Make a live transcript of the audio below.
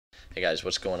Hey guys,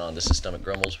 what's going on? This is Stomach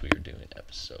Grumbles. We are doing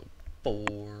episode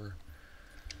 4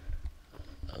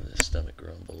 of the Stomach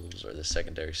Grumbles, or the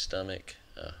secondary stomach.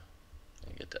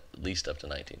 You get to, at least up to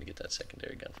 19 to get that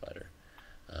secondary gunfighter.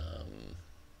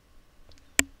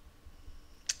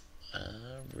 I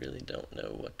really don't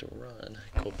know what to run.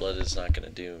 Cold Blood is not going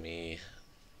to do me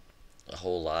a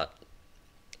whole lot.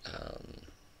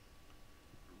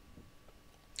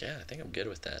 Yeah, I think I'm good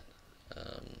with that.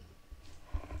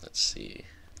 Let's see.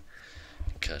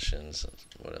 Concussions.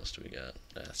 What else do we got?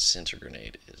 Sensor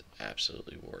grenade is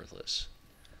absolutely worthless.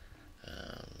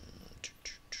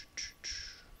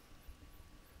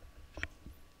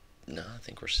 No, I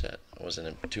think we're set. I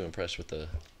wasn't too impressed with the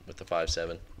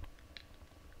 5.7.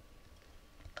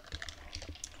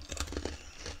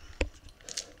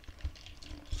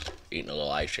 Eating a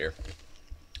little ice here.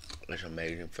 It's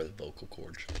amazing for the vocal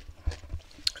cords.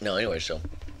 No, anyway, so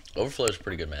Overflow is a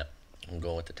pretty good map. I'm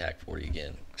going with the TAC 40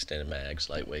 again. Extended mags,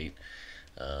 lightweight,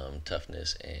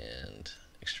 toughness, and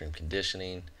extreme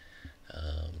conditioning.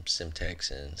 Simtex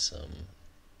and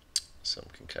some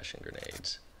concussion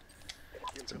grenades.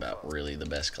 It's about really the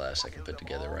best class I can put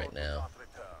together right now.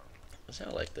 That's how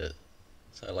I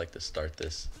like to start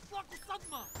this.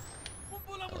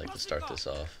 I like to start this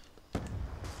off.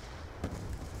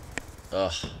 Oh,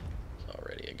 it's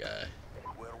already a guy.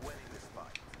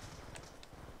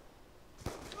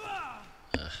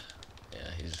 Yeah,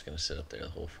 he's just gonna sit up there the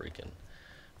whole freaking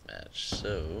match.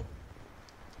 So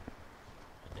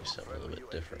I do something a little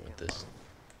bit different with this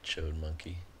chode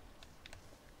monkey.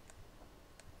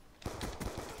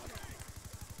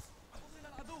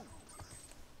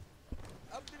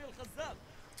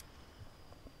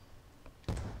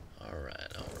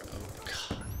 Alright. Oh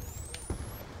god.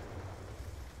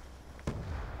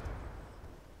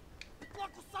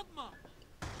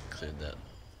 Cleared that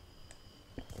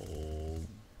whole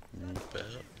group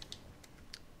out.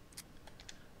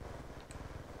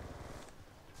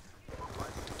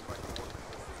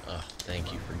 Oh,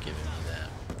 thank you for giving me that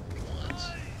once.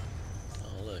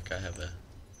 Oh look, I have a...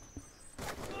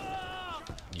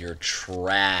 You're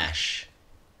trash.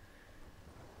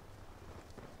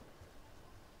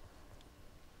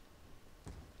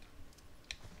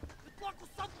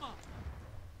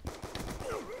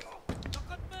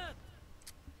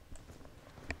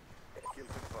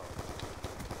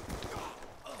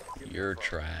 You're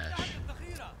trash.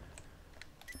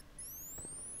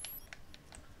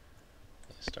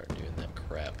 Start doing that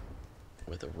crap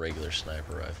with a regular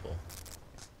sniper rifle.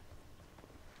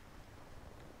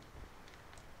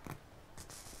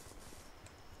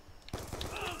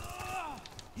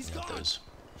 Not those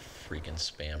freaking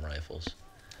spam rifles.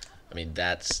 I mean,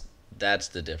 that's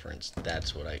the difference.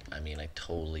 That's what I mean, I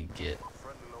totally get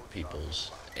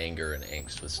people's anger and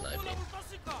angst with sniping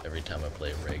every time I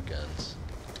play ray guns.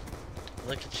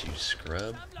 Look at you,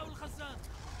 scrub.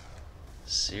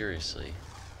 Seriously.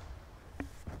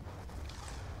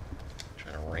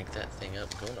 Trying to rank that thing up.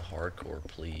 Go into hardcore,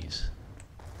 please.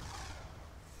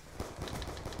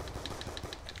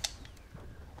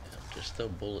 Yeah, just throw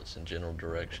bullets in general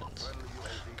directions. Oh,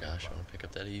 gosh, I want to pick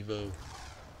up that Evo.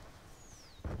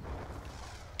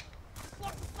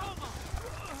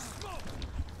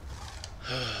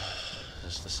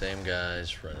 Just the same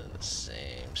guys running the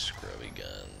same scrubby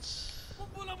guns.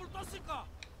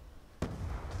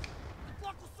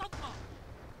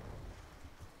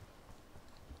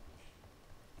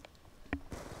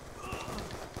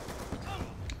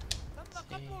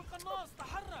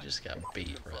 Just got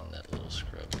beat running that little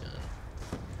scrub gun.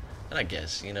 And I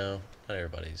guess, you know, not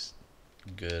everybody's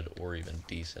good or even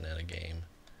decent at a game.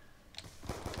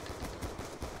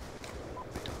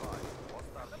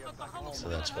 So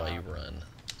that's why you run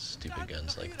stupid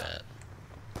guns like that.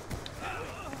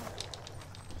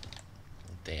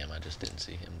 Damn, I just didn't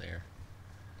see him there.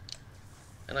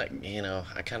 And I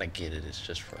kind of get it. It's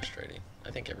just frustrating.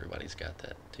 I think everybody's got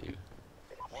that too.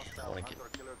 Man, I want to get...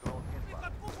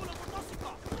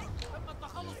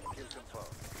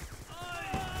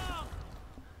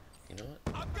 You know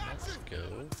what? Let's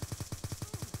go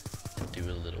and do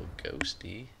a little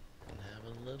ghosty and have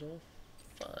a little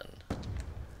fun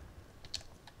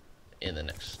in the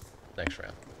next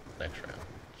round. I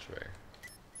swear.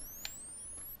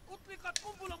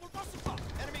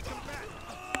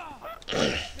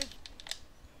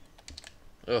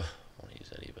 Oh, I want to use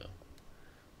that Evo.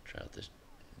 Try out this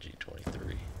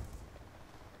G23.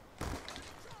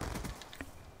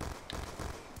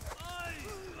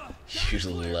 You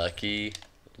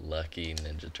lucky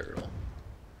Ninja Turtle.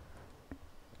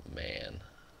 Man.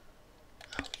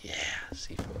 Oh yeah,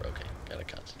 C4. Okay, gotta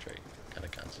concentrate. Oh, gotta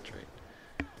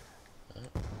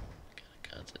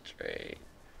concentrate.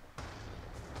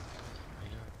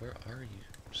 Where are you,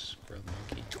 scrub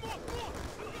monkey?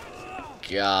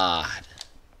 God.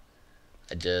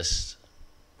 It's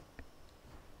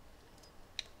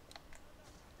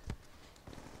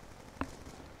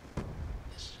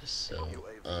just so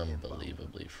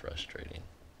unbelievably frustrating.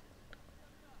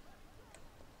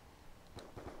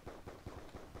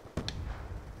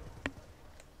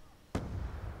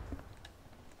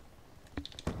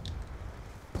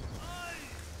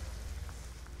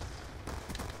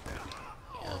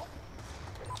 Yep.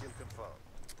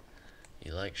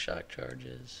 You like shock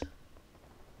charges?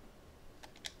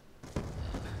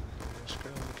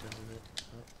 Scroll because of it.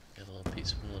 Oh, got a little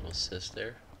piece of a little assist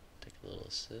there. Take a little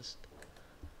assist.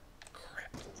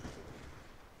 Crap.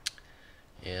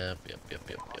 Yep.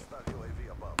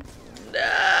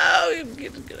 No, he's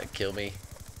gonna kill me.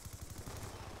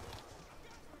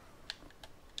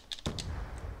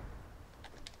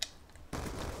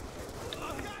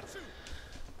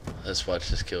 Let's watch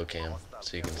this kill cam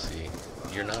so you can see.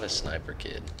 You're not a sniper,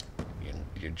 kid.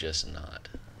 You're just not.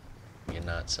 You're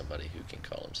not somebody who can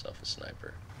call himself a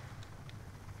sniper.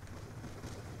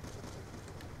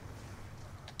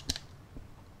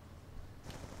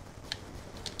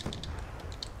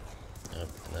 Yep,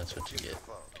 and that's what you get,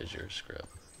 because you're a scrub.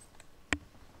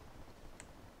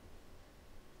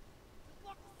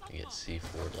 You get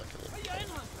C4'd like a little punk.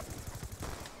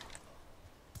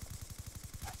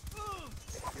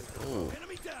 Ooh.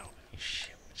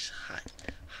 Shit, just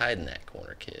hide in that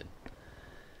corner, kid.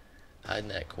 Hide in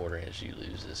that corner as you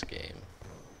lose this game.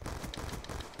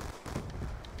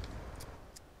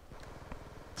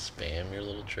 Spam your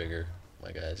little trigger.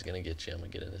 My guy's gonna get you. I'm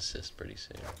gonna get an assist pretty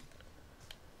soon.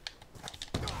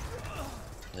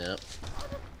 Yep.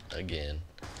 Again.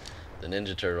 The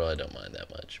Ninja Turtle I don't mind that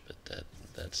much, but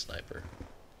that sniper.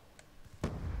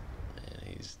 Man,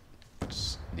 he's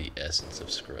the essence of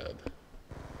scrub.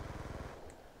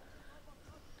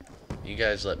 You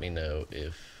guys let me know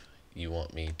if you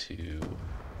want me to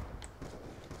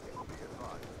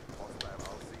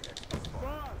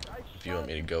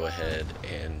go ahead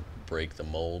and break the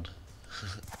mold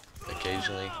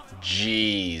occasionally.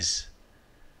 Jeez.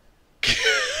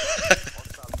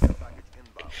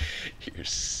 You're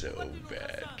so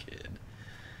bad, kid.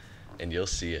 And you'll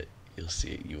see it. You'll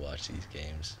see it. You watch these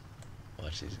games.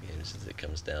 Watch these games as it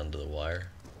comes down to the wire.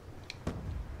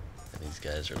 And these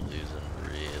guys are losing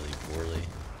really poorly.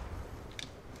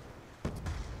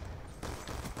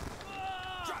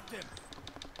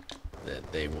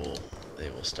 That they will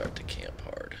start to camp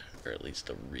hard, or at least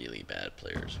the really bad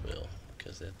players will,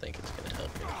 because they think it's gonna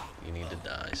help you. You need to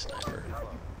die, sniper.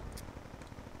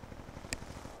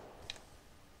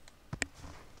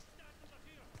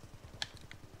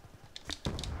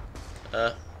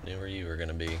 Knew where you were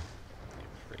gonna be. You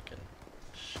freaking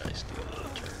shiesty little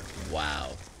turd.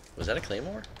 Wow. Was that a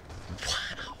claymore?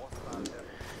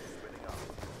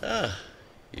 Wow.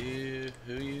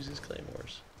 Who uses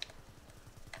claymores?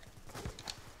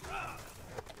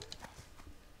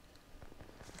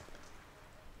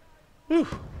 Whew.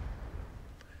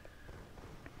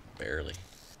 Barely.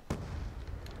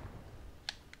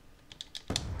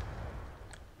 I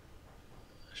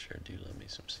sure do love me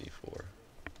some C4.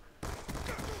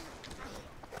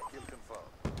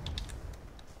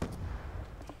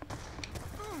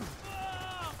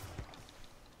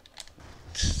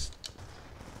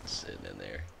 Sitting in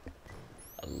there.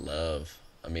 I love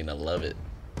it.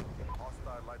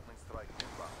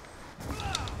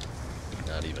 You're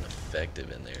not even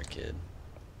effective in there, kid.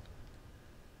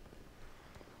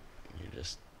 You're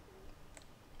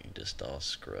just all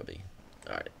scrubby.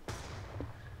 Alright.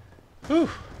 Whew.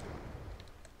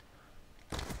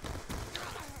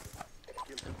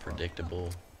 Unpredictable.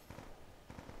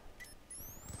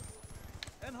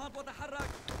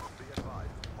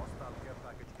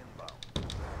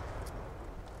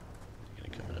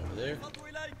 There.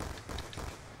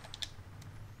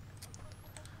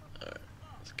 Alright,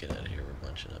 let's get out of here. We're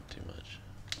bunching up too much.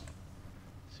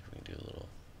 See if we can do a little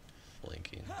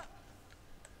flanking.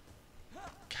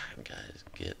 God, guys,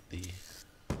 get the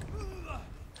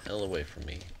hell away from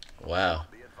me. Wow.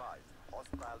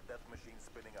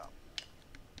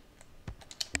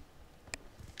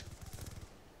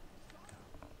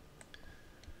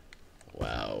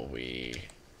 Wow,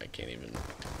 I can't even.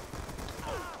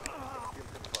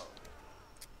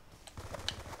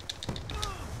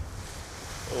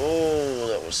 Oh,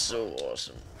 that was so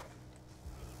awesome.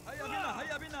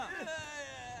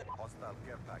 Hostile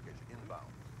care package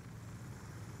inbound.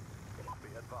 Be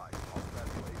advised, hostile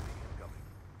UAV incoming.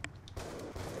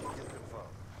 Kill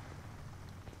confirmed.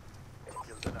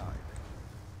 Kill denied.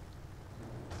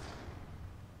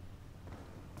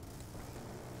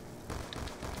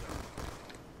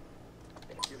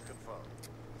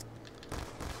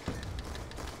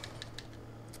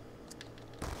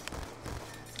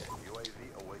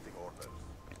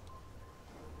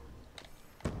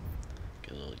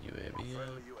 UAV.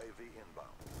 Friendly UAV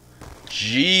inbound.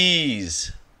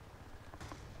 Jeez.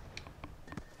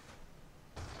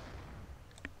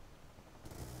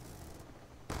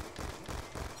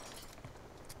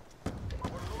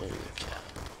 Holy cow.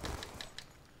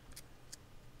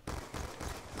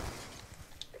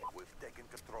 We've taken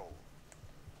control.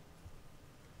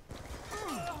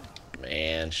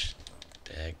 Man,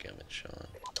 dadgummit, Sean.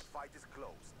 The fight is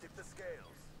close. Tip the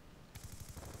scales.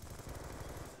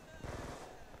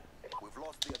 We've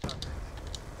lost the advantage.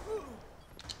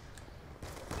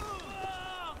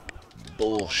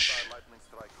 Bullsh. Lightning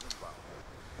strike inbound.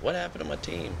 What happened to my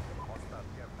team? Hostile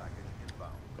care package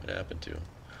inbound. What happened to him?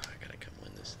 Oh, I gotta come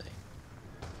win this thing.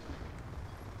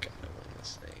 Gotta win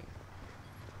this thing.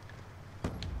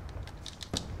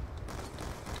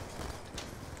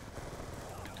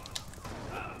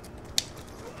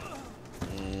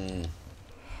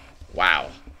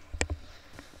 Wow.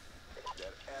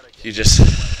 You just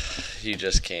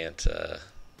can't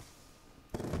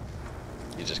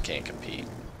compete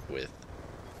with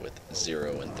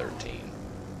 0 and 13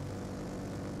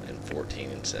 and 14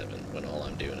 and 7 when all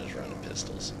I'm doing is running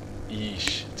pistols.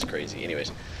 Yeesh, it's crazy.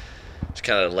 Anyways, it's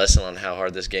kind of a lesson on how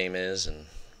hard this game is and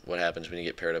what happens when you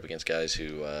get paired up against guys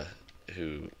who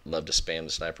love to spam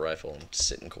the sniper rifle and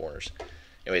sit in corners.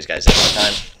 Anyways, guys, that's my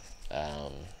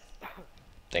time.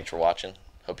 Thanks for watching.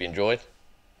 Hope you enjoyed.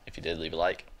 If you did, leave a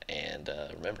like. And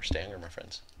remember, stay hungry, my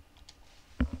friends.